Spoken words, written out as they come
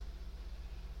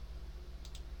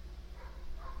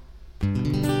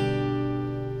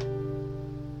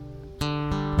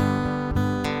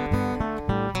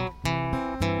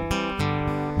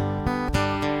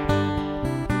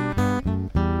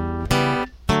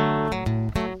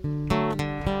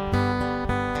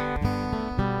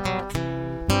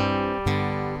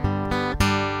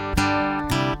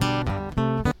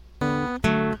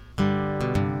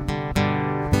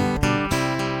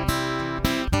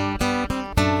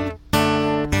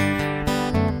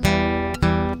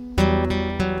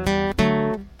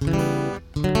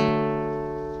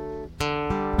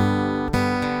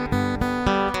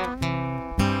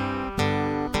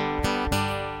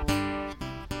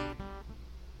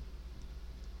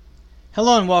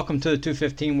Hello and welcome to the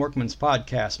 215 Workman's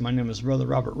Podcast. My name is Brother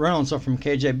Robert Reynolds. I'm from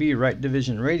KJB Right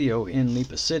Division Radio in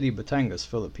Lipa City, Batangas,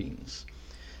 Philippines.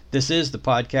 This is the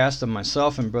podcast of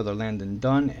myself and Brother Landon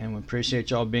Dunn, and we appreciate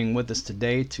y'all being with us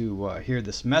today to hear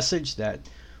this message that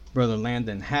Brother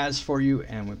Landon has for you,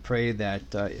 and we pray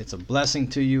that it's a blessing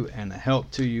to you and a help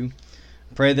to you.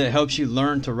 Pray that it helps you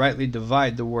learn to rightly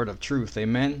divide the word of truth.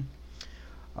 Amen.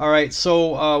 All right,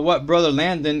 so what Brother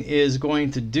Landon is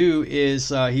going to do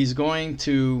is he's going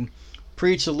to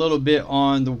preach a little bit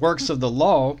on the works of the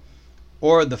law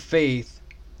or the faith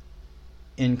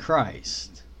in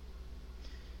Christ.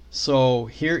 So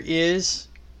here is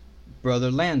Brother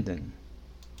Landon.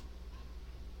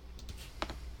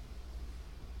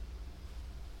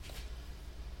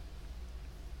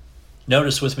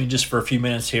 Notice with me just for a few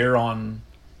minutes here on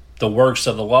the works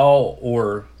of the law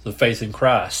or the faith in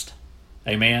Christ.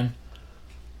 Amen.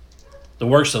 The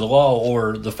works of the law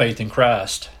or the faith in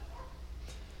Christ.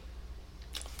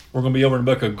 We're going to be over in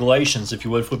the book of Galatians, if you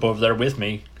would flip over there with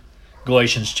me.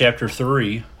 Galatians chapter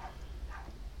 3.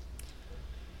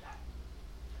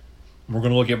 We're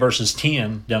going to look at verses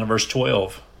 10 down to verse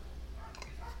 12.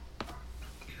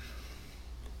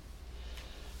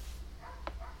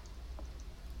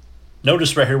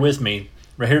 Notice right here with me,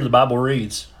 right here the Bible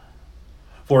reads,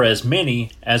 "For as many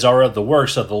as are of the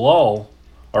works of the law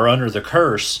are under the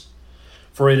curse,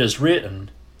 for it is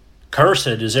written, Cursed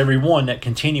is every one that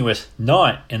continueth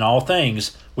not in all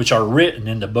things which are written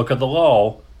in the book of the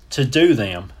law to do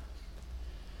them.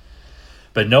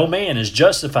 But no man is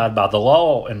justified by the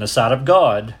law in the sight of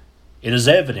God, it is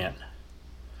evident.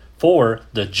 For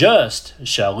the just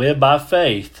shall live by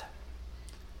faith.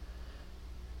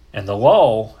 And the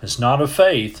law is not of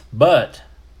faith, but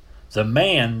the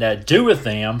man that doeth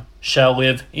them shall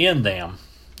live in them."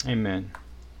 Amen.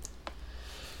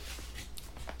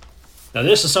 Now,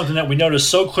 this is something that we notice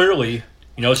so clearly,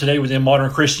 today within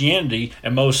modern Christianity,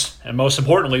 and most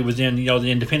importantly within, the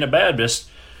Independent Baptist,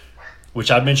 which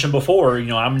I've mentioned before.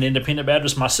 I'm an Independent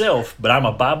Baptist myself, but I'm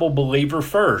a Bible believer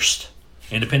first,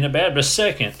 Independent Baptist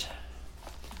second.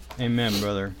 Amen,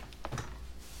 brother.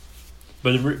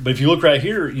 But if you look right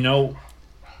here,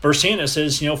 verse 10, it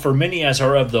says, "For many as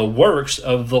are of the works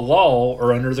of the law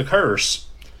are under the curse."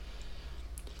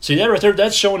 See that right there?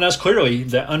 That's showing us clearly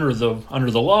that under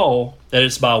the law, that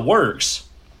it's by works.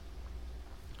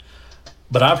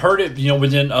 But I've heard it,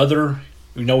 within other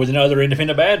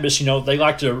Independent Baptists, they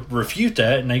like to refute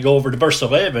that, and they go over to verse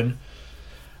 11.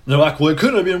 They're like, well, it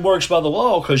couldn't have been works by the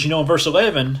law, because in verse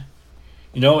 11,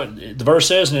 the verse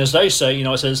says, and as they say,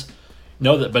 it says,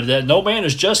 that no man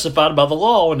is justified by the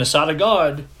law in the sight of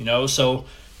God. So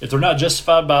if they're not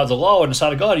justified by the law in the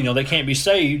sight of God, they can't be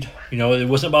saved. It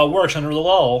wasn't by works under the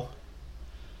law.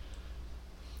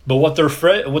 But what they're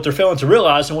failing to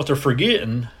realize and what they're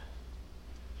forgetting,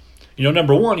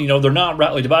 number one, they're not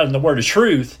rightly dividing the word of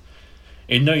truth.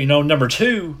 And number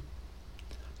two,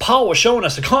 Paul was showing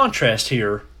us a contrast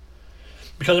here.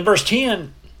 Because in verse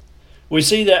 10, we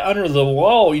see that under the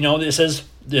law, it says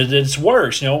that it's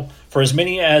works, for as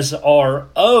many as are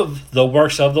of the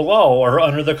works of the law are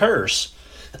under the curse.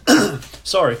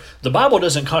 Sorry, the Bible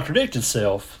doesn't contradict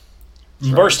itself.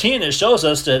 In verse 10, it shows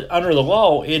us that under the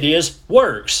law, it is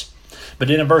works. But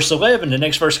then in verse 11, the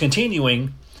next verse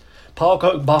continuing, Paul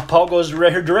goes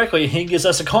right here directly, and he gives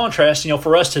us a contrast,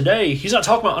 for us today. He's not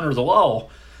talking about under the law.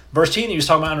 Verse 10, he was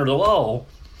talking about under the law.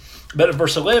 But in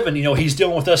verse 11, he's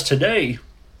dealing with us today.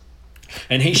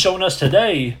 And he's showing us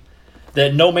today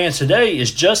that no man today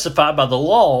is justified by the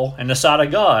law in the sight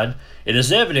of God. It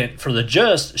is evident, for the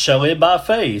just shall live by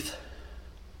faith.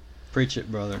 Preach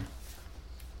it, brother.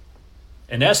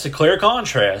 And that's the clear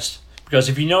contrast. Because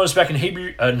if you notice back in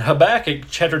Habakkuk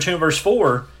chapter 2 verse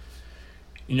 4,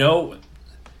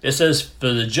 it says,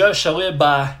 for the just shall live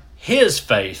by his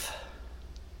faith.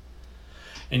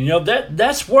 And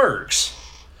that's works.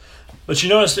 But you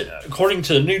notice that according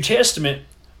to the New Testament,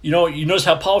 you notice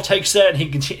how Paul takes that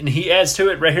and he adds to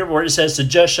it right here where it says the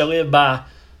just shall live by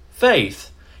faith.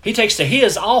 He takes the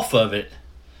his off of it.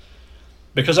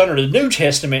 Because under the New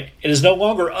Testament, it is no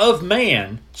longer of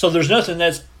man. So there's nothing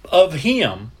that's of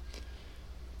him.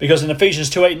 Because in Ephesians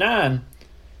 2:8-9, it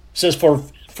says,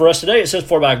 for us today, it says,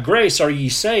 for by grace are ye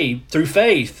saved through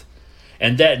faith,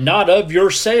 and that not of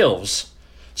yourselves.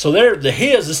 So there, the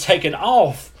his is taken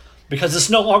off because it's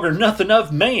no longer nothing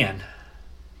of man.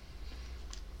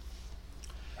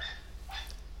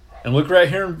 And look right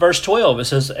here in verse 12. It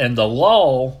says, and the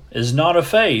law is not of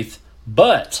faith,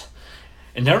 but.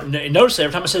 And notice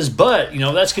every time it says but,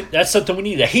 that's something we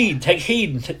need to heed. Take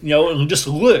heed, and just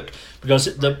look. Because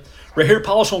right here,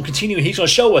 Paul's going to continue. He's going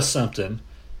to show us something.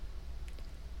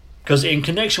 Because in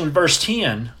connection with verse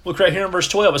 10, look right here in verse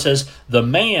 12, it says, the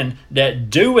man that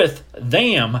doeth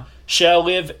them shall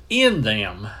live in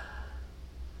them.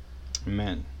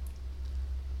 Amen.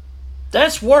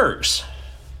 That's works.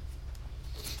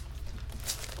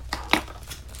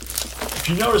 If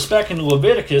you notice back in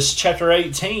Leviticus chapter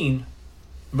 18,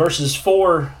 verses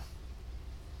 4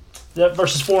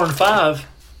 and 5,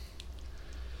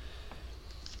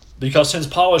 because since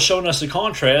Paul has shown us the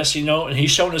contrast, and he's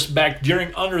shown us back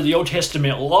under the Old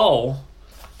Testament law,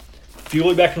 if you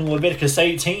look back in Leviticus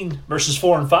 18, verses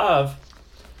 4 and 5,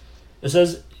 it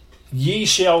says, ye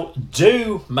shall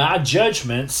do my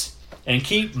judgments and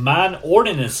keep mine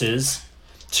ordinances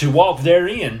to walk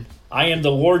therein. I am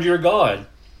the Lord your God.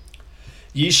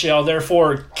 Ye shall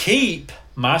therefore keep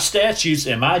my statutes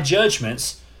and my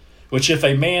judgments, which if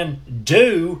a man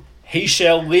do, he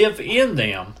shall live in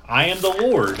them. I am the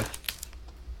Lord.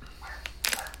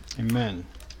 Amen.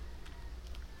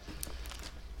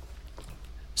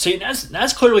 See,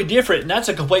 that's clearly different, and that's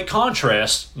a complete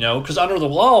contrast, because under the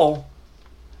law,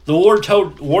 the Lord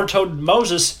told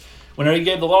Moses, whenever he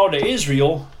gave the law to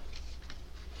Israel,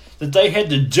 that they had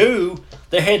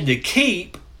to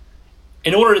keep,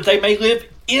 in order that they may live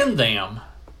in them.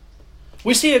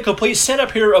 We see a complete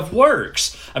setup here of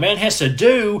works. A man has to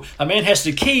do, a man has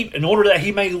to keep in order that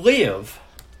he may live.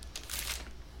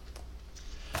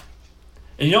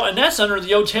 And that's under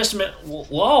the Old Testament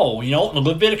law. In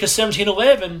Leviticus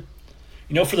 17:11,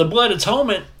 for the blood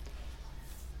atonement,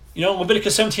 in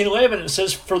Leviticus 17:11 it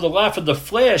says, for the life of the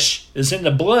flesh is in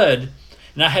the blood,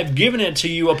 and I have given it to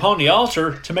you upon the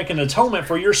altar to make an atonement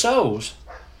for your souls.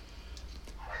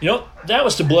 That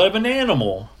was the blood of an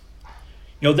animal.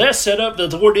 That setup that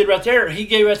the Lord did right there, he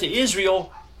gave it to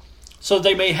Israel so that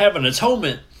they may have an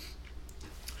atonement,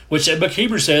 which the book of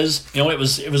Hebrews says, it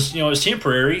was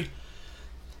temporary,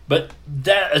 but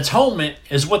that atonement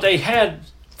is what they had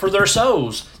for their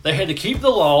souls. They had to keep the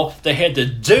law, they had to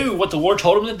do what the Lord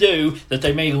told them to do, that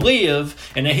they may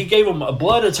live, and that he gave them a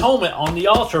blood atonement on the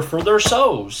altar for their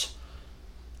souls.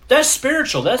 That's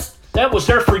spiritual. That was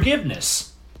their forgiveness.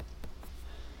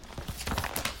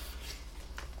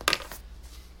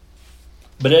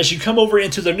 But as you come over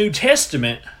into the New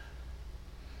Testament,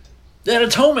 that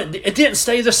atonement, it didn't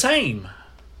stay the same.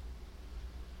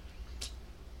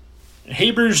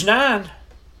 Hebrews 9,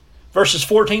 verses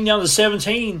 14 down to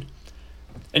 17.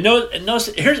 And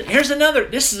notice,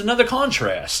 this is another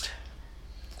contrast.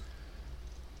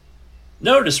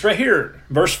 Notice right here,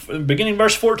 beginning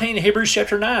verse 14 of Hebrews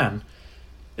chapter 9.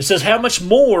 It says, how much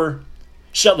more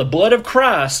shall the blood of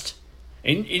Christ,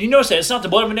 and you notice that it's not the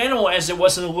blood of an animal as it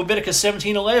was in Leviticus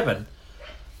 17:11.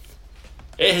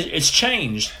 It's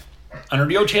changed. Under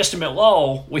the Old Testament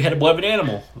law, we had a blood of an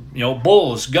animal.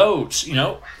 Bulls, goats,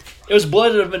 It was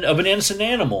blood of an innocent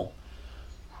animal.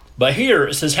 But here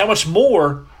it says, how much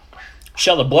more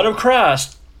shall the blood of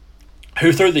Christ,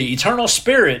 who through the eternal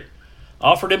Spirit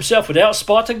offered himself without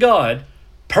spot to God,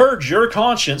 purge your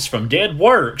conscience from dead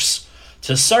works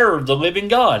to serve the living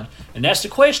God? And that's the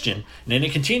question. And then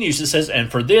it continues, it says,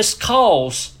 and for this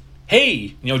cause,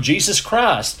 he, Jesus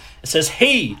Christ, it says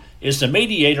he is the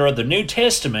mediator of the New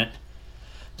Testament,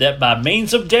 that by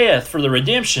means of death for the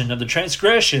redemption of the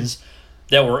transgressions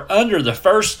that were under the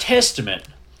first testament.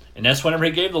 And that's whenever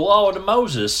he gave the law to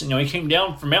Moses. He came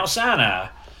down from Mount Sinai.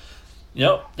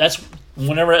 That's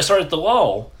whenever that started the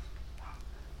law.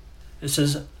 It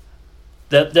says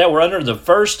that were under the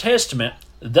first testament,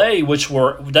 they which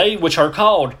are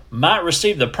called might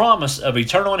receive the promise of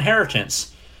eternal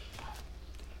inheritance.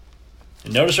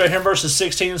 And notice right here in verses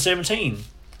 16 and 17.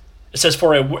 It says,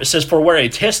 for where a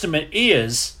testament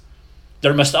is,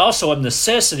 there must also of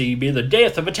necessity be the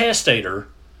death of a testator.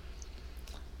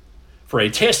 For a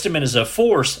testament is of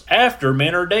force after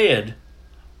men are dead.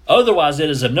 Otherwise it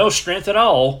is of no strength at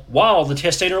all while the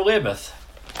testator liveth.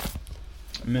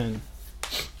 Amen.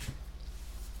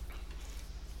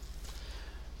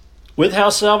 With how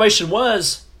salvation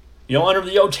was, under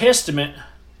the Old Testament,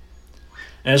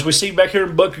 as we see back here in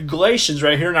the book of Galatians,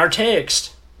 right here in our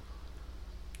text,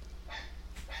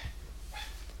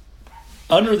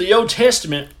 under the Old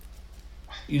Testament,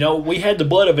 we had the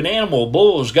blood of an animal,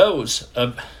 bulls, goats,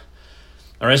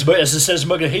 or as it says in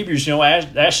the book of Hebrews,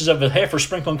 ashes of a heifer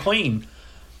sprinkled clean.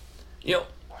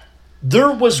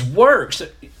 There was works.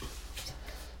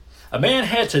 A man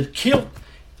had to kill.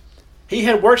 He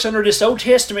had works under this Old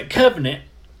Testament covenant.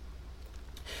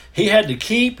 He had to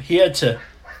keep, he had to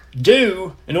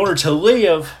do in order to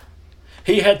live.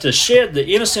 He had to shed the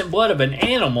innocent blood of an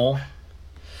animal.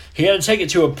 He had to take it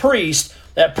to a priest.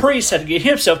 That priest had to get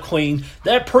himself clean.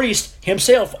 That priest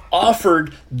himself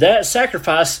offered that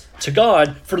sacrifice to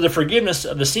God for the forgiveness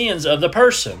of the sins of the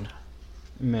person.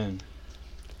 Amen.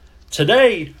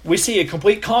 Today, we see a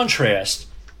complete contrast.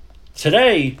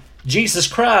 Today, Jesus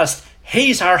Christ,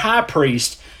 He's our high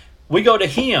priest. We go to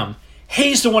Him.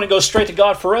 He's the one that goes straight to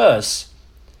God for us.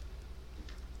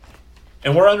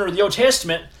 And we're under the Old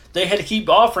Testament. They had to keep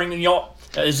offering,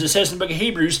 as it says in the book of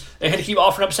Hebrews, they had to keep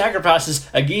offering up sacrifices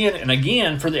again and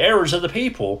again for the errors of the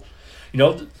people.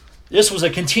 This was a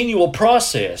continual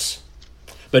process.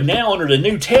 But now under the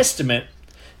New Testament,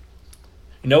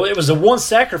 it was a one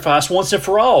sacrifice once and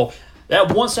for all.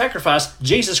 That one sacrifice,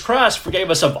 Jesus Christ forgave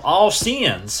us of all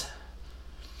sins.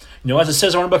 As it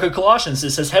says in the book of Colossians,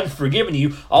 it says, having forgiven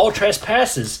you all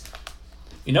trespasses.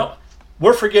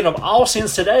 We're forgiven of all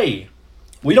sins today.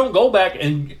 We don't go back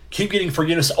and keep getting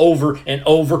forgiveness over and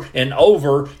over and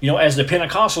over, as the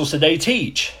Pentecostals today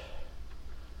teach.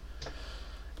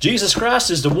 Jesus Christ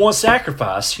is the one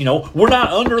sacrifice. We're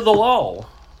not under the law.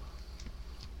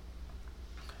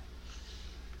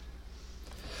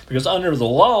 Because under the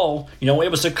law,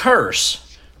 it was a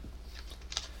curse.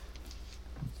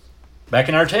 Back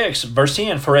in our text, verse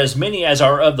 10, for as many as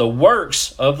are of the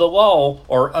works of the law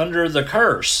are under the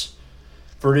curse.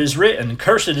 For it is written,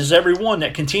 cursed is every one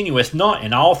that continueth not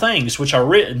in all things which are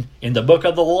written in the book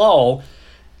of the law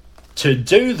to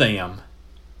do them.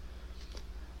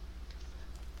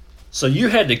 So you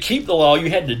had to keep the law, you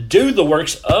had to do the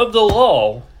works of the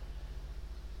law.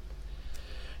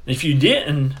 If you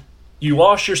didn't, you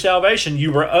lost your salvation.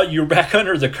 You're back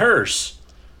under the curse.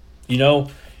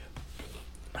 You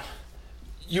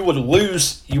would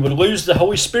lose the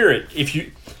Holy Spirit if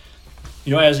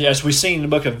as we've seen in the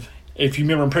book of, if you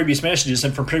remember in previous messages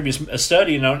and from previous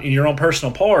study in your own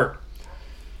personal part.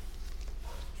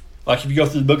 Like if you go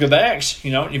through the book of Acts,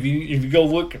 if you go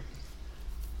look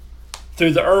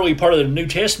through the early part of the New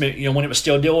Testament, when it was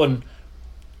still dealing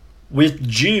with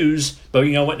Jews, but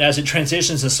as it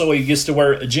transitions and slowly gets to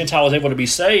where a Gentile is able to be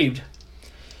saved,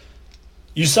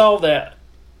 you saw that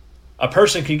a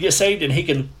person can get saved and he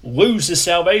can lose his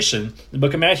salvation. In the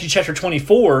book of Matthew chapter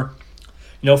 24,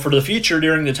 for the future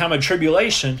during the time of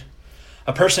tribulation,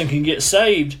 a person can get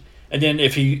saved, and then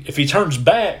if he turns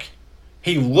back,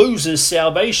 he loses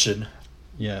salvation.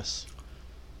 Yes.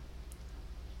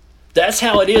 That's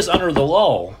how it is under the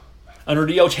law. Under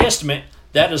the Old Testament,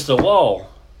 that is the law.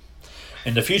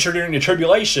 In the future during the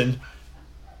tribulation,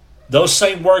 those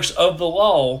same works of the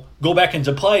law go back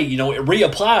into play. It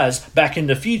reapplies back in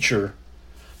the future.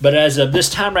 But as of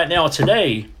this time right now,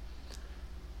 today,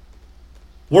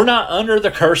 we're not under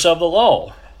the curse of the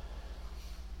law.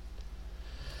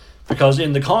 Because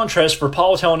in the contrast for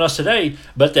Paul telling us today,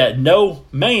 but that no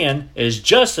man is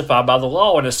justified by the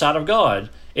law in the sight of God,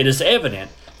 it is evident,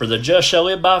 for the just shall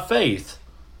live by faith.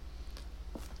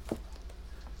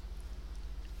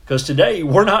 Because today,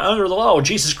 we're not under the law.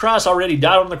 Jesus Christ already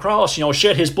died on the cross,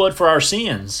 shed His blood for our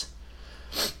sins.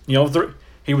 He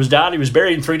was died, He was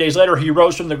buried, and 3 days later, He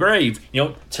rose from the grave.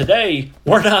 Today,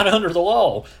 we're not under the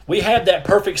law. We have that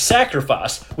perfect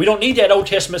sacrifice. We don't need that Old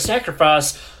Testament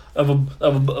sacrifice of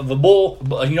a bull,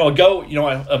 a goat,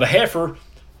 of a heifer,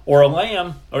 or a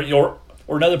lamb, or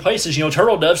in other places,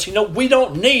 turtle doves. We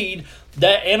don't need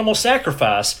that animal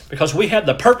sacrifice because we have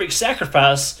the perfect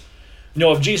sacrifice,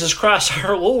 of Jesus Christ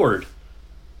our Lord.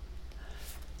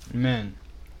 Amen.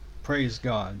 Praise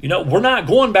God. We're not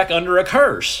going back under a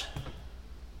curse.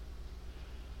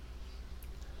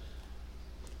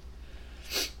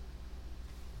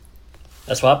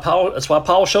 That's why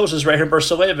Paul shows us right here in verse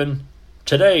 11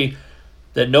 today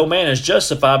that no man is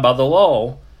justified by the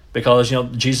law, because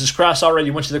Jesus Christ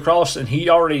already went to the cross and He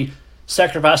already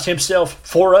sacrificed Himself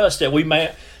for us that we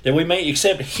may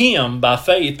accept Him by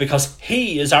faith, because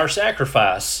He is our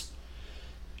sacrifice.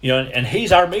 And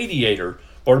He's our mediator.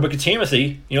 Or the book of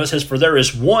Timothy, it says, for there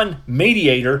is one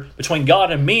mediator between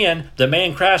God and men, the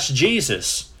man Christ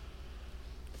Jesus.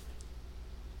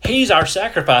 He's our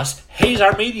sacrifice. He's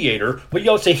our mediator. We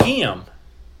go to Him.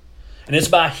 And it's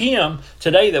by Him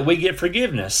today that we get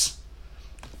forgiveness.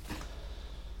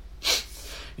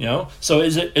 So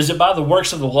is it by the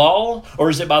works of the law,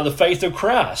 or is it by the faith of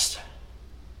Christ?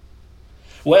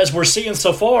 Well, as we're seeing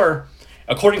so far,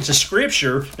 according to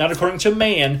Scripture, not according to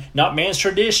man, not man's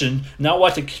tradition, not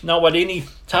what any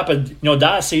type of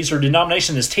diocese or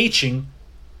denomination is teaching,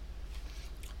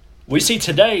 we see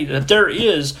today that there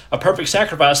is a perfect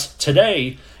sacrifice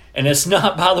today, and it's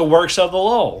not by the works of the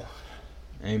law.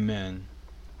 Amen.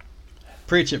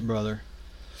 Preach it, brother.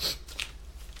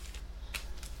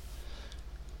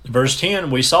 Verse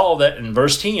 10, we saw that in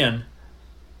verse 10,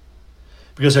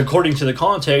 Because according to the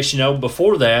context,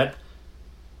 before that,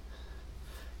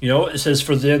 it says,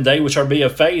 for then they which are be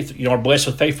of faith, are blessed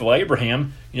with faithful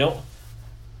Abraham.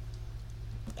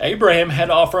 Abraham had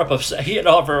to offer up a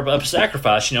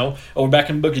sacrifice. Over back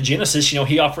in the book of Genesis,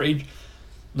 he offered,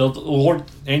 the Lord,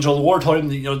 angel of the Lord told him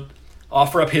to,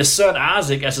 offer up his son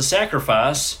Isaac as a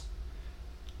sacrifice.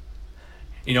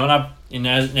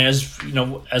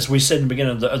 As we said in the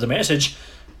beginning of the message,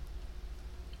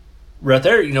 right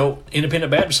there, independent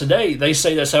Baptists today, they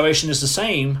say that salvation is the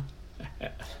same,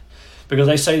 because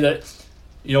they say that,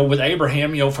 with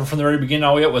Abraham, from the very beginning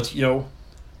all the way up with,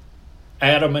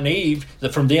 Adam and Eve,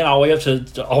 that from then all the way up to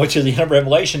the end of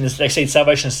Revelation, they say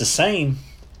salvation is the same.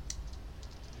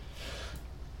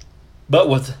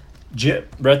 But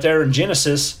right there in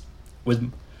Genesis,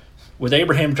 with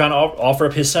Abraham trying to offer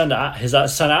up his son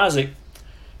Isaac,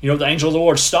 the angel of the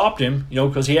Lord stopped him,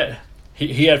 because he had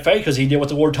faith, because he did what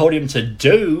the Lord told him to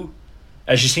do.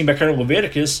 As you see back here in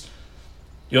Leviticus,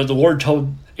 the Lord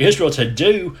told Israel to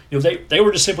do. They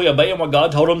were just simply obeying what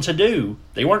God told them to do.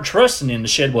 They weren't trusting in the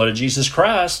shed blood of Jesus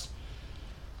Christ,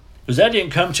 because that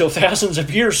didn't come till thousands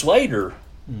of years later.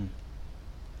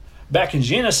 Back in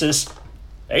Genesis,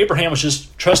 Abraham was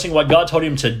just trusting what God told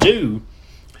him to do.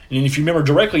 And if you remember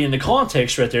directly in the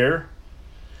context right there,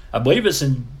 I believe I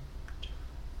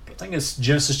think it's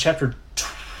Genesis chapter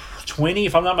 20,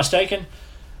 if I'm not mistaken.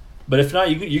 But if not,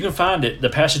 you can find it, the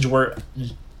passage where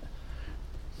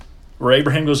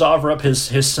Abraham goes to offer up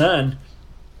his son.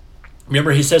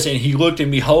 Remember, he says, and he looked,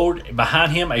 and behold,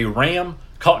 behind him a ram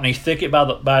caught in a thicket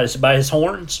by his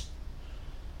horns.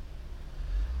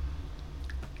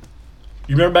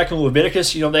 You remember back in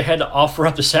Leviticus, they had to offer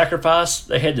up the sacrifice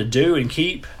they had to do and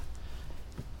keep.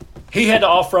 He had to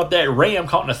offer up that ram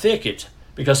caught in a thicket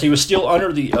because he was still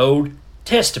under the Old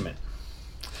Testament.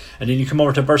 And then you come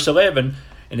over to verse 11,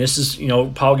 and this is,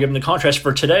 Paul giving the contrast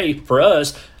for today, for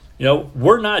us.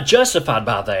 We're not justified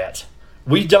by that.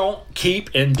 We don't keep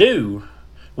and do.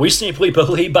 We simply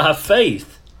believe by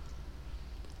faith.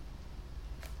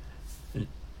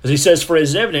 As he says, for it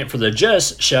is evident, for the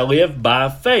just shall live by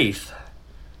faith.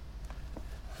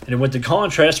 And with the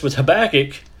contrast with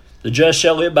Habakkuk, the just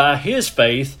shall live by his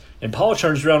faith. And Paul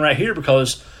turns around right here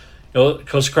because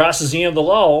Christ is the end of the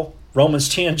law. Romans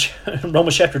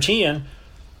chapter 10.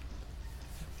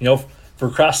 For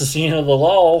Christ is the end of the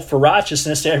law for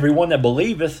righteousness to everyone that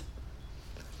believeth.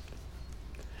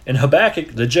 And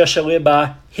Habakkuk, the just shall live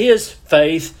by his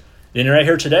faith. Then right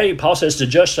here today, Paul says the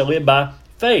just shall live by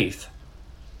faith.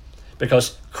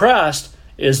 Because Christ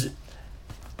is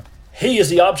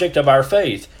the object of our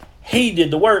faith. He did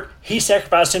the work. He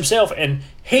sacrificed himself, and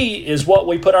he is what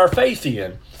we put our faith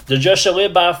in. The just shall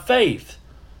live by faith.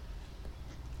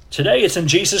 Today it's in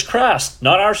Jesus Christ,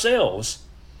 not ourselves.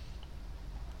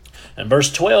 And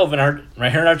verse 12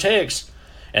 right here in our text,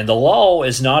 and the law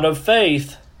is not of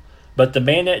faith, but the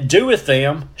man that doeth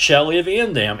them shall live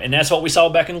in them. And that's what we saw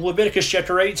back in Leviticus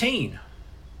chapter 18.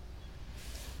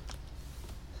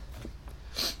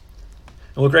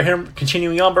 And look right here,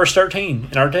 continuing on, verse 13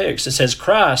 in our text. It says,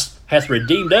 Christ hath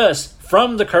redeemed us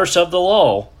from the curse of the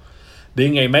law,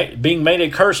 being made a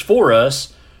curse for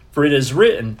us, for it is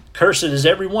written, cursed is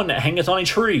every one that hangeth on a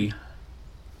tree.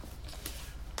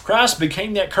 Christ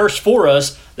became that curse for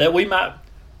us, that we might,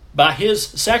 by his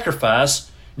sacrifice,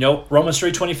 Romans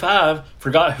 3:25,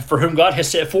 for whom God has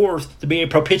set forth to be a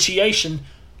propitiation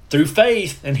through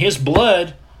faith in his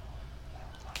blood.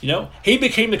 He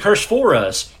became the curse for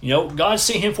us. God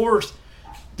sent him forth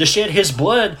to shed his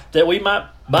blood that we might,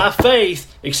 by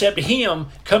faith, accept him,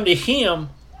 come to him,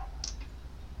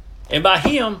 and by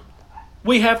him,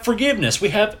 we have forgiveness. We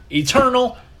have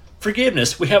eternal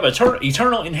forgiveness. We have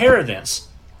eternal inheritance.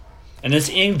 And it's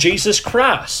in Jesus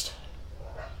Christ.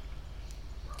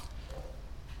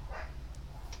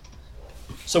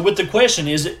 So with the question,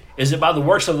 is it by the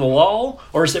works of the law,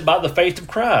 or is it by the faith of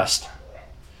Christ?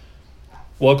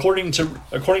 Well, according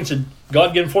to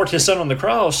God giving forth his son on the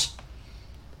cross,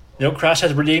 Christ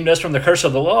has redeemed us from the curse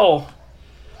of the law.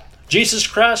 Jesus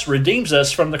Christ redeems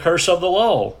us from the curse of the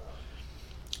law.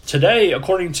 Today,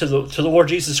 according to the Lord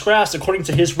Jesus Christ, according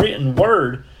to his written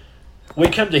word, we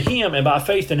come to him, and by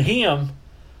faith in him,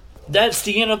 that's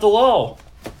the end of the law.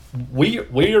 We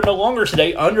are no longer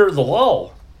today under the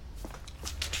law.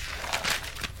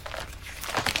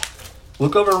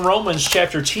 Look over in Romans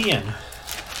chapter 10.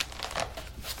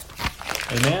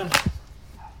 Amen.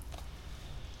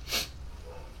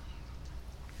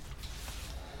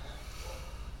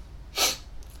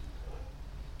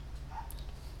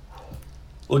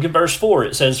 Look at verse 4.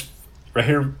 It says, right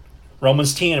here,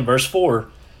 Romans 10, verse 4,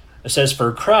 it says,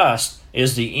 for Christ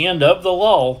is the end of the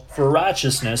law for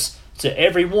righteousness to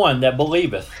every one that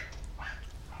believeth.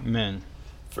 Amen.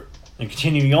 And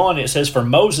continuing on, it says, for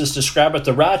Moses describeth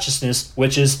the righteousness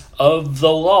which is of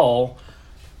the law.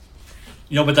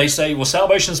 But they say, well,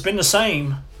 salvation's been the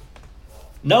same.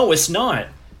 No, it's not.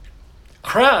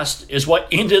 Christ is what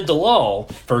ended the law.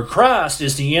 For Christ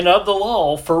is the end of the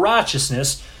law for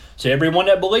righteousness to everyone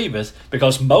that believeth.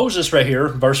 Because Moses right here,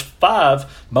 verse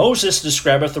 5, Moses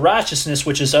describeth the righteousness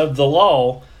which is of the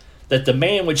law, that the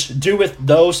man which doeth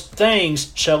those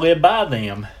things shall live by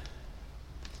them.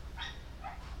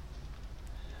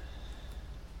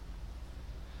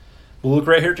 We'll look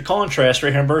right here at the contrast,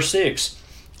 right here in verse 6.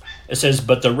 It says,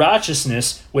 but the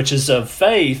righteousness which is of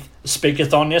faith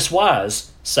speaketh on this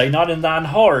wise, say not in thine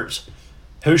heart,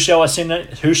 who shall ascend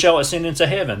into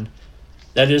heaven?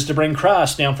 That is to bring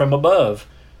Christ down from above.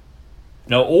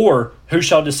 No, or who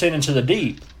shall descend into the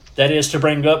deep? That is to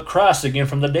bring up Christ again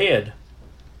from the dead.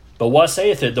 But what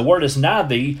saith it? The word is nigh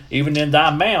thee, even in thy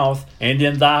mouth and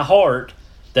in thy heart.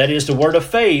 That is the word of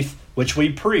faith which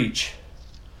we preach.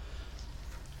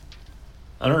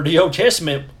 Under the Old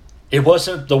Testament, it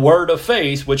wasn't the word of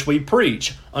faith which we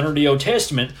preach. Under the Old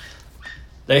Testament,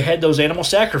 they had those animal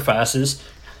sacrifices.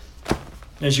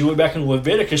 As you look back in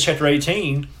Leviticus chapter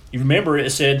 18, you remember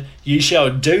it said, ye shall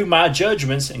do my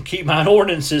judgments and keep mine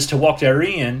ordinances to walk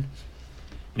therein.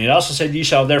 And it also said, ye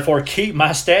shall therefore keep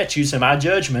my statutes and my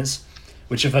judgments,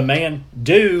 which if a man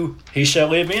do, he shall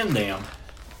live in them.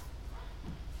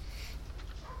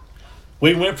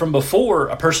 We went from before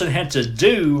a person had to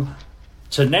do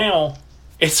to now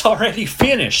it's already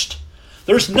finished.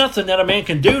 There's nothing that a man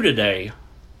can do today.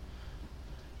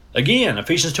 Again,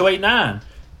 Ephesians 2:8-9.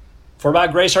 For by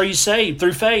grace are ye saved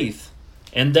through faith,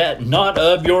 and that not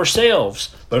of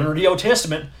yourselves. But under the Old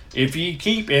Testament, if ye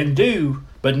keep and do,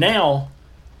 but now,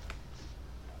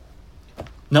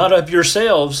 not of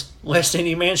yourselves, lest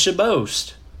any man should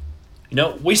boast.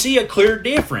 We see a clear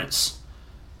difference.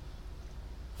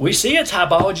 We see a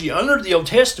typology under the Old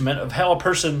Testament of how a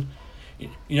person,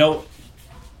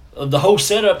 the whole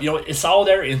setup, it's all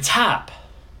there in type.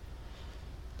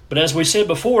 But as we said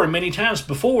before, and many times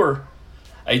before,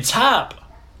 a type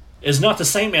is not the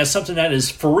same as something that is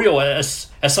for real, as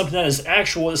something that is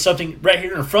actual, as something right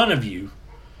here in front of you.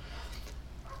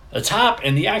 A type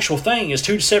and the actual thing is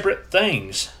two separate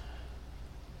things.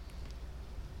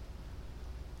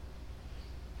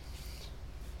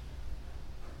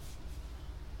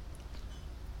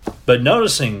 But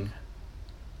noticing,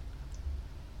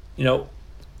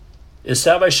 is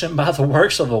salvation by the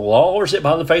works of the law, or is it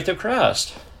by the faith of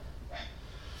Christ?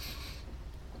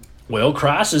 Well,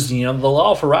 Christ is the end of the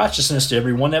law for righteousness to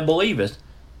everyone that believeth.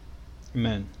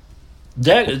 Amen.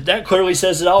 That clearly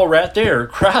says it all right there.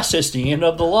 Christ is the end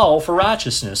of the law for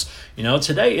righteousness.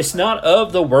 Today it's not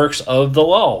of the works of the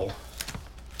law.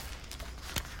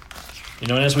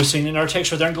 And as we've seen in our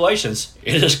text with our Galatians,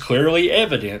 it is clearly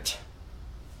evident.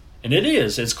 And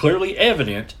it's clearly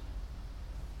evident.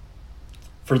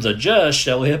 For the just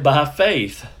shall live by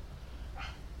faith.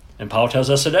 And Paul tells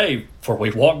us today, for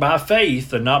we walk by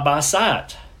faith and not by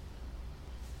sight.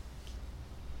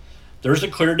 There's a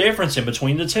clear difference in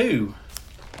between the two.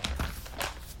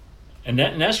 And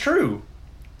that's true.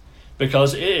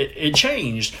 Because it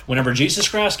changed. Whenever Jesus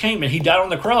Christ came and he died on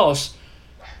the cross,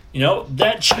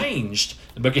 that changed.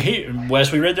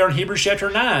 As we read there in Hebrews chapter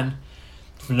 9,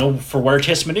 for where a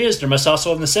testament is, there must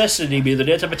also of necessity be the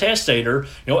death of a testator.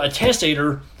 A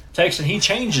testator takes and he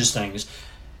changes things.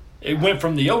 It went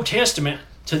from the Old Testament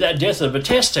to that death of a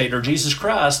testator, Jesus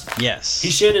Christ. Yes. He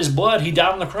shed his blood. He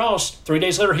died on the cross. 3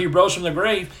 days later, he rose from the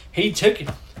grave. He took it.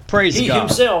 Praise God. He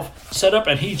himself set up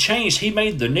and he changed. He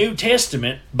made the New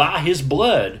Testament by his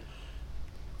blood,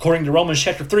 according to Romans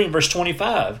chapter 3 and verse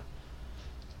 25.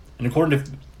 And according to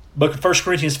the book of 1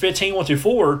 Corinthians 15,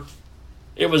 1-4,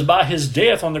 it was by his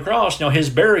death on the cross,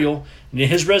 his burial, and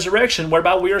his resurrection,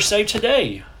 whereby we are saved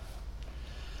today.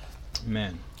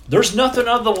 Amen. There's nothing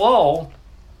of the law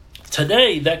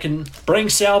today that can bring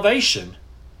salvation.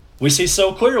 We see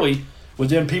so clearly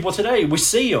within people today. We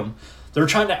see them. They're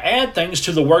trying to add things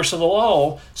to the works of the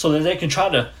law so that they can try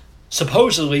to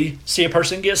supposedly see a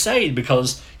person get saved.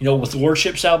 Because, with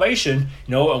lordship salvation,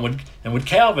 and with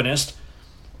Calvinists,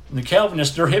 the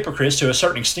Calvinists, they're hypocrites to a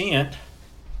certain extent,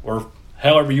 or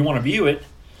however you want to view it.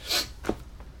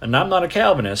 And I'm not a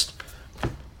Calvinist.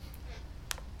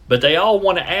 But they all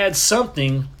want to add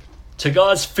something to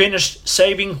God's finished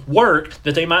saving work,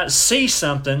 that they might see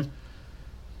something,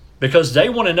 because they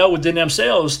want to know within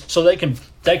themselves, so they can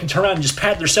turn around and just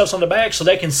pat themselves on the back, so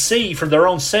they can see for their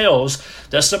own selves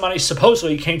that somebody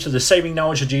supposedly came to the saving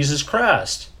knowledge of Jesus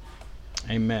Christ.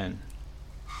 Amen.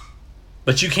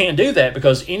 But you can't do that,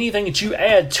 because anything that you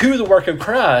add to the work of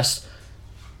Christ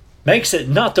makes it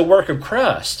not the work of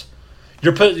Christ.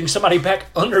 You're putting somebody back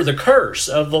under the curse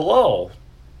of the law.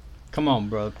 Come on,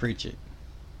 brother, preach it.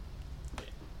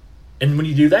 And when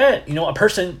you do that, a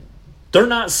person, they're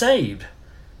not saved.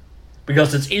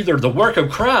 Because it's either the work of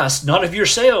Christ, not of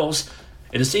yourselves.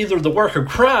 It is either the work of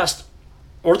Christ,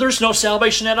 or there's no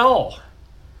salvation at all.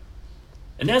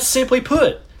 And that's simply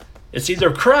put. It's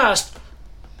either Christ,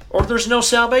 or there's no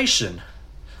salvation.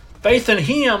 Faith in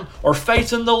Him, or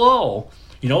faith in the law.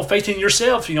 Faith in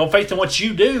yourself, faith in what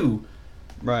you do.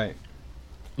 Right.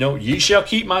 Ye shall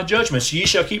keep my judgments, ye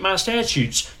shall keep my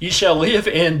statutes, ye shall live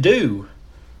and do.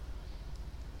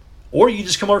 Or you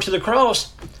just come over to the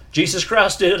cross. Jesus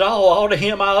Christ did it all to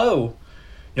Him I owe.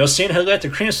 Sin had left the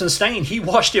crimson stain, He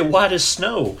washed it white as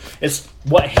snow. It's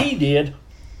what He did,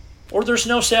 or there's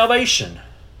no salvation.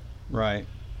 Right.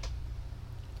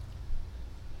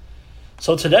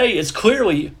 So today, it's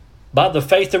clearly by the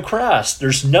faith of Christ.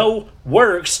 There's no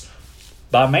works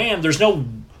by man. There's no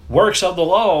works of the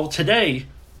law today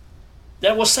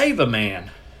that will save a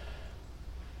man.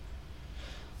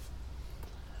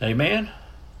 Amen?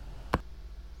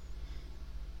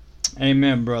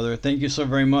 Amen, brother. Thank you so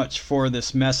very much for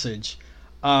this message.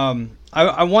 I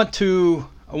want to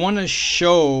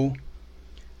show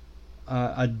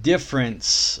a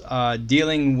difference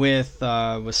dealing with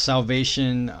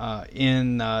salvation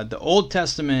in the Old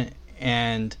Testament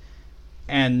and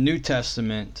New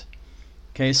Testament.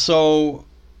 Okay, so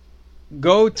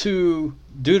go to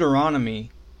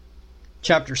Deuteronomy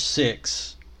chapter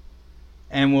 6,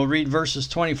 and we'll read verses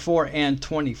 24 and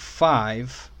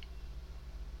 25.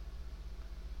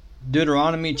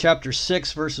 Deuteronomy chapter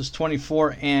 6, verses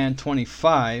 24 and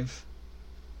 25.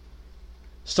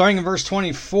 Starting in verse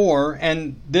 24,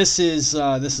 and this is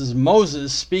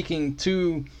Moses speaking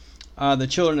to the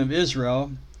children of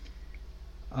Israel,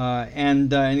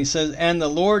 and he says, "And the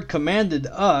Lord commanded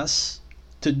us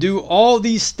to do all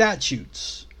these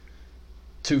statutes,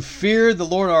 to fear the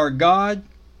Lord our God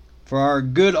for our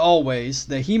good always,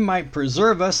 that He might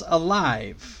preserve us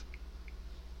alive,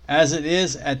 as it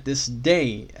is at this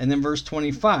day." And then verse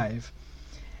 25,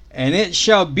 "And it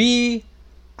shall be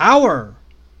our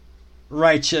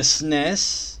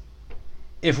righteousness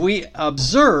if we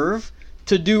observe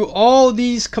to do all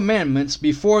these commandments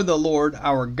before the Lord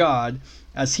our God,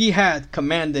 as He hath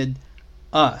commanded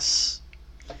us."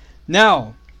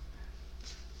 Now,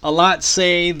 a lot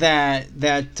say that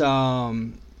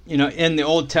in the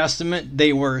Old Testament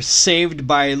they were saved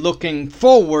by looking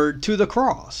forward to the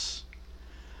cross.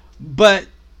 But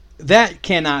that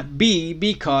cannot be,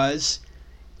 because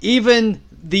even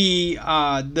the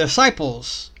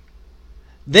disciples,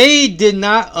 they did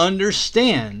not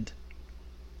understand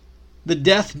the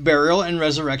death, burial, and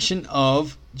resurrection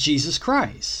of Jesus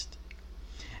Christ.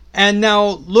 And now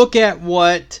look at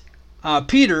what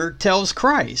Peter tells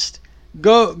Christ.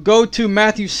 Go to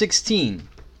Matthew 16.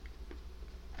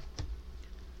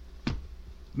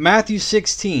 Matthew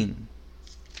 16.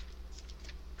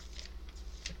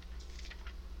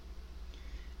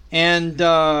 And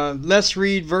let's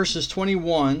read verses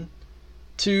 21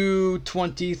 to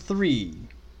 23.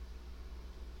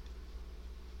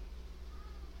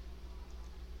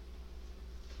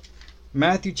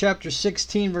 Matthew chapter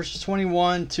 16, verses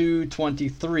 21 to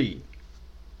 23.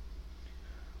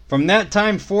 "From that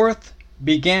time forth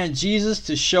began Jesus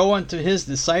to show unto His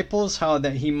disciples how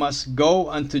that He must go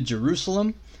unto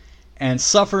Jerusalem, and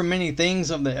suffer many things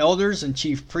of the elders and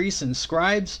chief priests and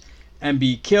scribes, and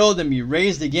be killed and be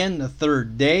raised again the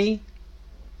third day."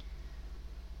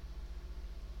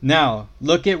 Now,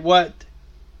 look at what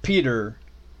Peter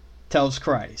tells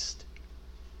Christ.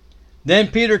 "Then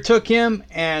Peter took him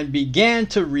and began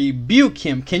to rebuke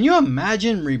him." Can you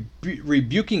imagine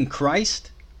rebuking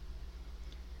Christ?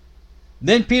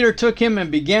 "Then Peter took him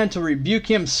and began to rebuke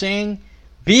him, saying,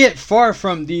 Be it far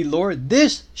from thee, Lord,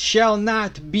 this shall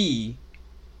not be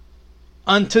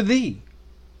unto thee."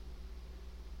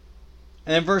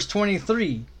 And then verse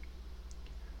 23,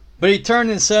 "But he turned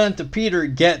and said unto Peter,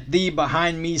 Get thee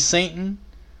behind me, Satan,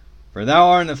 for thou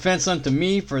art an offense unto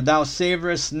me, for thou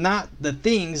savorest not the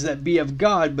things that be of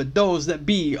God, but those that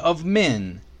be of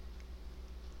men."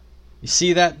 You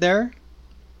see that there?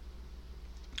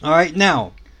 All right,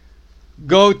 now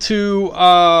go to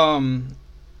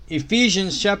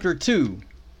Ephesians chapter 2.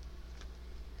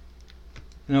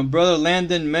 Brother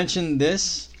Landon mentioned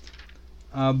this,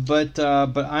 but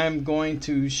I am going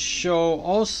to show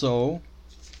also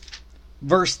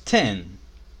verse 10.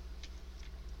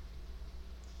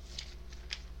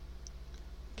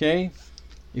 Okay,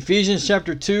 Ephesians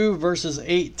chapter 2, verses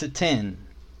 8 to 10.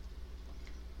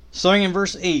 Starting in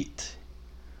verse 8.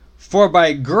 For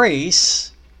by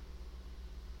grace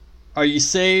are ye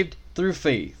saved through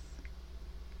faith,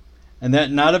 and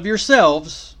that not of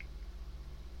yourselves,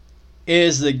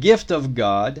 is the gift of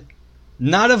God,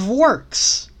 not of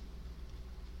works,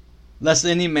 lest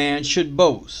any man should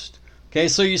boast. Okay,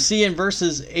 so you see in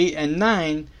verses 8 and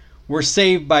 9, we're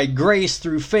saved by grace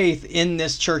through faith in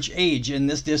this church age, in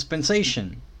this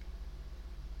dispensation.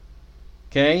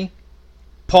 Okay,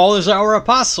 Paul is our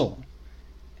apostle.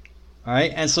 All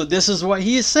right, and so this is what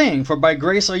he is saying. For by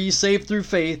grace are ye saved through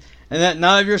faith, and that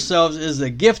not of yourselves, is the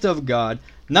gift of God,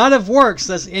 not of works,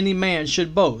 lest any man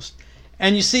should boast.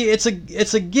 And you see, it's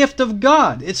a gift of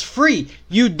God. It's free.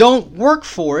 You don't work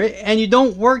for it, and you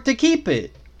don't work to keep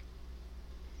it.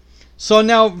 So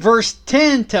now verse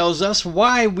 10 tells us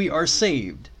why we are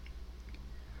saved.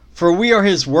 For we are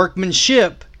his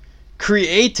workmanship,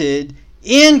 created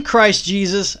in Christ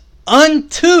Jesus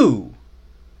unto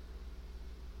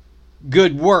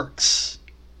good works,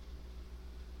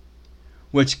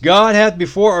 which God hath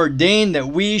before ordained that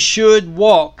we should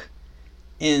walk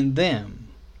in them.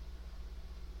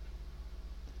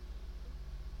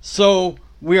 So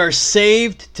we are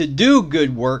saved to do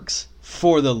good works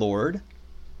for the Lord.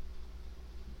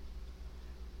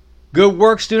 Good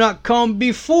works do not come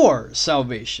before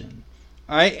salvation.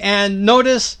 All right, and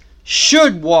notice,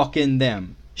 should walk in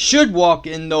them, should walk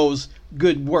in those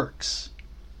good works.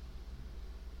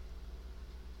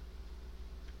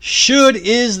 Should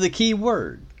is the key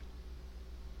word.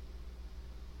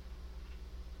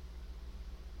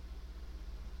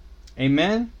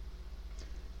 Amen.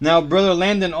 Now, Brother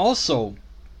Landon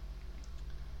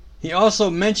he also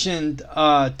mentioned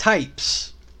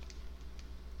types,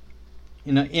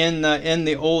 in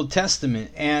the Old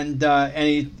Testament, and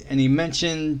he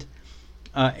mentioned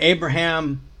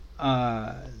Abraham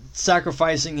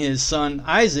sacrificing his son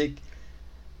Isaac.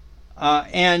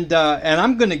 And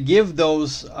I'm going to give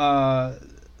those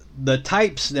the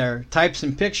types there, types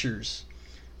and pictures.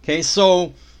 Okay,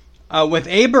 so with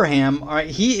Abraham, all right,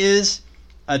 he is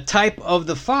a type of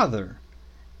the Father,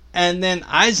 and then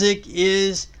Isaac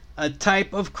is a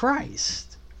type of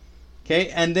Christ. Okay,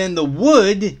 and then the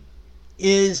wood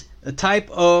is a type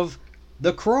of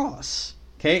the cross.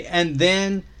 Okay, and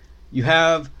then you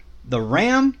have the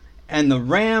ram, and the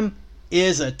ram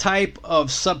is a type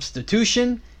of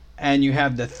substitution. And you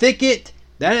have the thicket,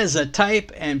 that is a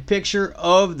type and picture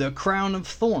of the crown of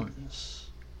thorns.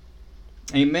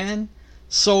 Amen.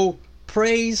 So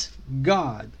praise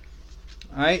God.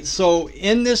 All right, so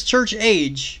in this church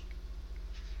age,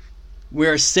 we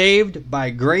are saved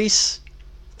by grace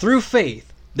through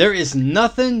faith. There is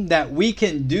nothing that we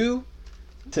can do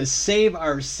to save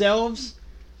ourselves.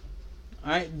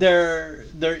 All right, there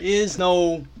is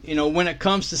no, when it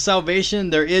comes to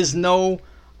salvation, there is no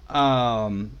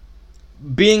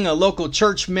being a local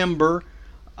church member,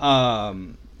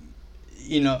 water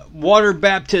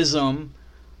baptism,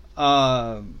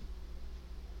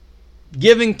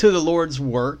 giving to the Lord's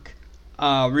work,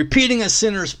 repeating a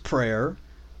sinner's prayer.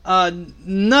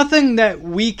 Nothing that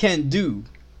we can do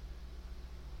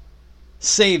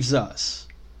saves us.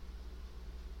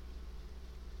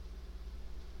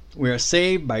 We are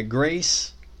saved by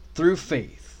grace through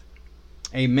faith.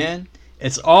 Amen.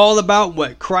 It's all about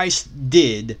what Christ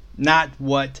did, not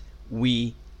what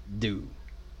we do.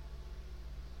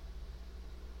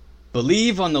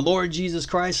 Believe on the Lord Jesus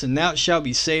Christ, and thou shalt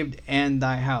be saved and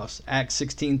thy house. Acts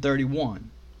 16:31.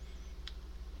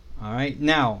 All right,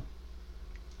 now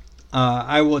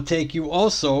I will take you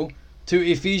also to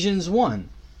Ephesians 1,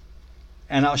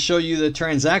 and I'll show you the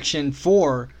transaction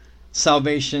for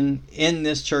salvation in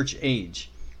this church age.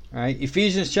 All right,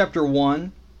 Ephesians chapter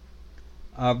 1,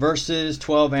 verses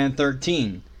 12 and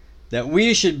 13. That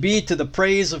we should be to the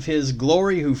praise of his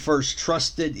glory, who first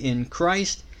trusted in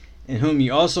Christ, in whom ye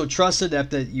also trusted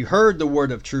after that you heard the word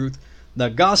of truth, the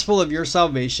gospel of your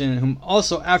salvation, in whom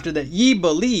also after that ye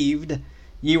believed,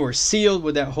 ye were sealed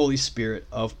with that Holy Spirit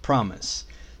of promise.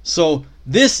 So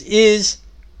this is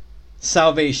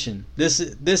salvation. This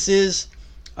is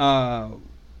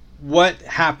what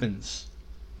happens.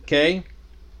 Okay?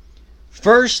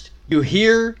 First, you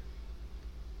hear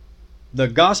the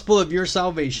gospel of your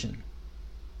salvation.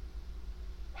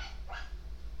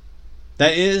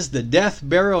 That is the death,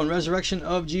 burial, and resurrection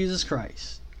of Jesus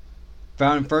Christ.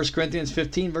 Found in 1 Corinthians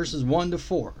 15, verses 1 to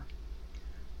 4.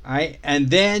 All right? And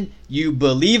then you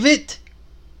believe it,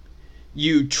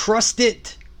 you trust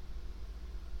it,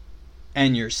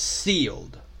 and you're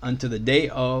sealed unto the day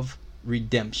of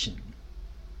redemption.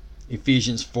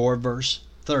 Ephesians 4, verse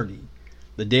 30.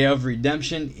 The day of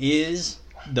redemption is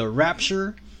the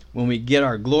rapture, when we get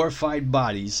our glorified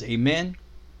bodies. Amen.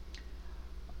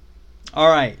 All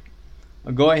right.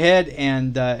 I'll go ahead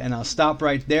and I'll stop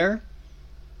right there.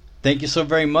 Thank you so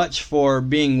very much for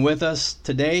being with us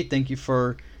today. Thank you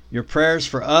for your prayers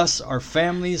for us, our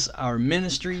families, our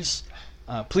ministries.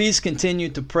 Please continue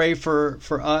to pray for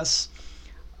us.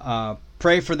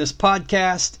 Pray for this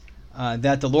podcast,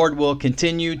 that the Lord will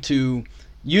continue to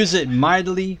use it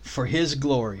mightily for His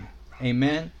glory.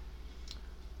 Amen.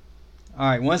 All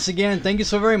right. Once again, thank you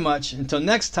so very much. Until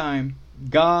next time,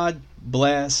 God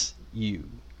bless you.